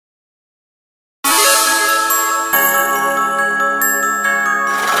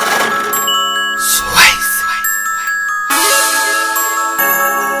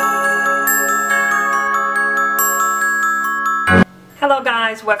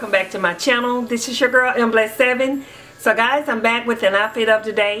guys, welcome back to my channel. This is your girl M7. So guys, I'm back with an outfit of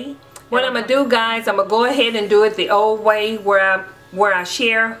the day. What I'm gonna do, guys, I'm gonna go ahead and do it the old way where I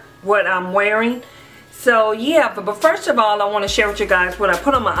share what I'm wearing. So yeah, but first of all, I want to share with you guys what I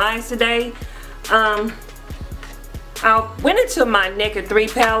put on my eyes today. I went into my Naked 3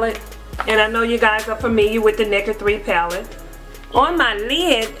 palette, and I know you guys are familiar with the Naked 3 palette. On my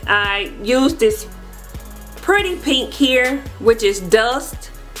lid, I used this pretty pink here, which is Dust.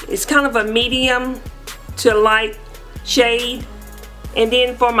 It's kind of a medium to light shade. And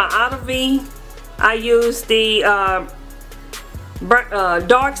then for my outer V, I used the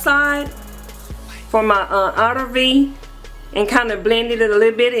Dark Side for my outer V and kind of blended it a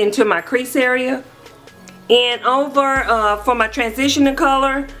little bit into my crease area. And over for my transitional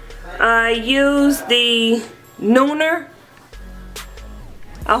color, I used the Nooner.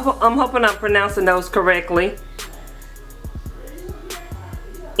 I'm hoping I'm pronouncing those correctly.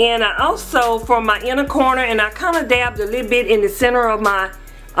 And I also, for my inner corner, and I kind of dabbed a little bit in the center of my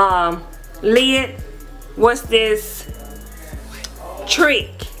lid, was this Trick.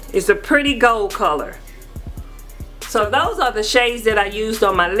 It's a pretty gold color. So those are the shades that I used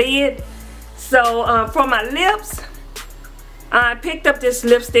on my lid. So for my lips, I picked up this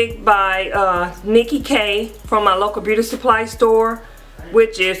lipstick by Nikki K from my local beauty supply store,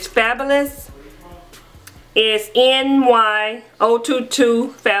 which is Fabulous. It's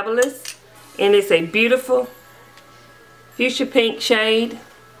NY022 Fabulous, and it's a beautiful fuchsia pink shade.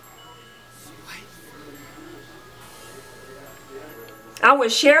 I will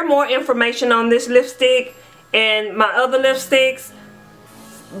share more information on this lipstick and my other lipsticks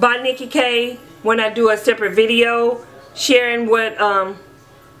by Nikki K when I do a separate video sharing what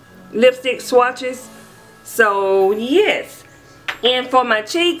lipstick swatches. So yes. And for my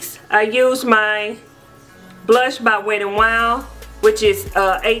cheeks, I use my blush by Wet n Wild, which is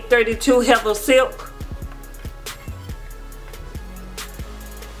 832 Heather Silk.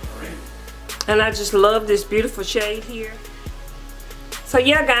 And I just love this beautiful shade here. So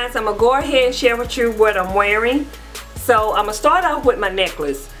yeah, guys, I'm going to go ahead and share with you what I'm wearing. So I'm going to start off with my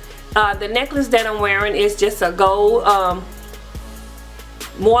necklace. The necklace that I'm wearing is just a gold,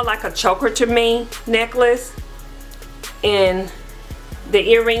 more like a choker to me necklace. And the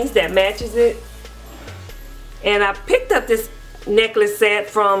earrings that matches it. And I picked up this necklace set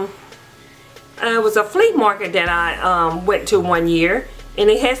from, it was a flea market that I went to one year. And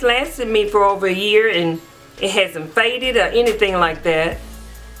it has lasted me for over a year, and it hasn't faded or anything like that.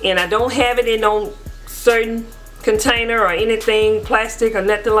 And I don't have it in no certain container or anything, plastic or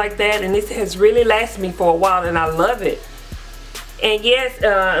nothing like that. And this has really lasted me for a while, and I love it. And yes,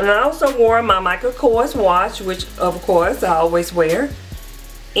 and I also wore my Michael Kors watch, which of course I always wear.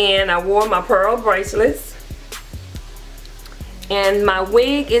 And I wore my pearl bracelets. And my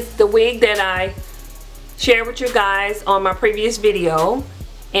wig is the wig that I shared with you guys on my previous video.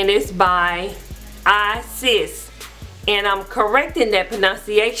 And it's by Isis. And I'm correcting that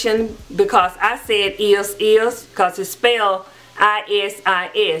pronunciation because I said is because it's spelled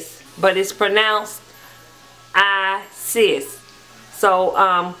I-S-I-S. But it's pronounced Isis.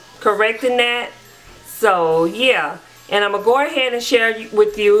 So correcting that. So yeah. And I'm going to go ahead and share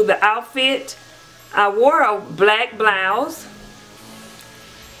with you the outfit. I wore a black blouse.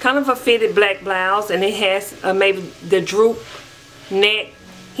 Kind of a fitted black blouse. And it has maybe the droop neck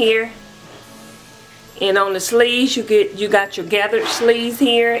here. And on the sleeves, you got your gathered sleeves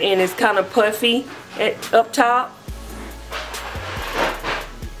here. And it's kind of puffy up top.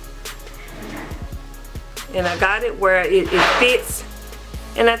 And I got it where it fits.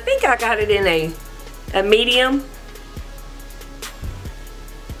 And I think I got it in a medium.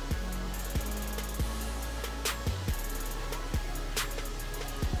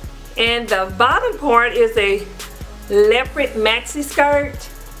 And the bottom part is a leopard maxi skirt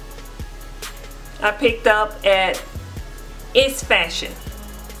I picked up at It's Fashion.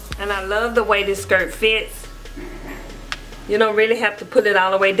 And I love the way this skirt fits. You don't really have to put it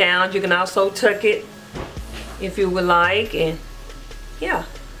all the way down. You can also tuck it if you would like. And yeah.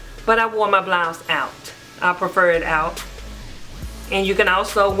 But I wore my blouse out. I prefer it out. And you can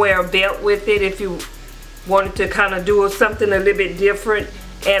also wear a belt with it if you wanted to kind of do something a little bit different.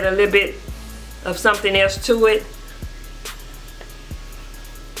 Add a little bit of something else to it.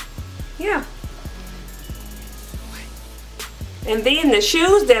 Yeah. And then the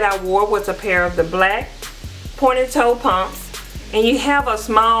shoes that I wore was a pair of the black pointed toe pumps. And you have a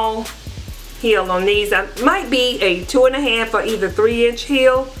small heel on these. It might be a 2.5 or either 3-inch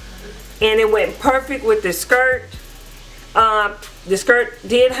heel. And it went perfect with the skirt. The skirt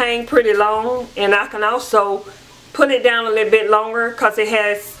did hang pretty long. And I can also put it down a little bit longer because it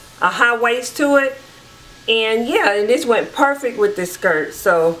has a high waist to it. And yeah, and this went perfect with this skirt.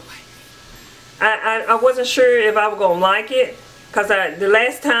 So I wasn't sure if I was going to like it, because the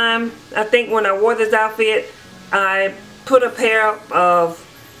last time, I think when I wore this outfit, I put a pair of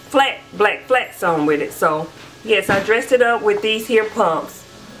black flats on with it. So yes, I dressed it up with these here pumps.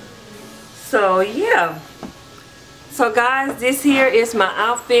 So yeah. So guys, this here is my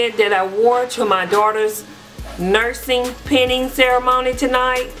outfit that I wore to my daughter's nursing pinning ceremony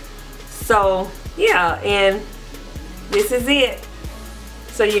tonight. So yeah, and this is it.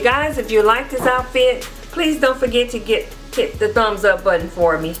 So you guys, if you like this outfit, please don't forget to hit the thumbs up button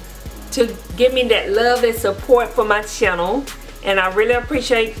for me to give me that love and support for my channel. And I really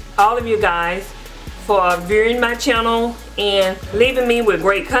appreciate all of you guys for viewing my channel and leaving me with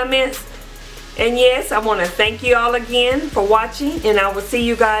great comments. And yes, I want to thank you all again for watching, and I will see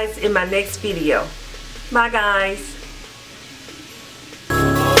you guys in my next video. Bye guys.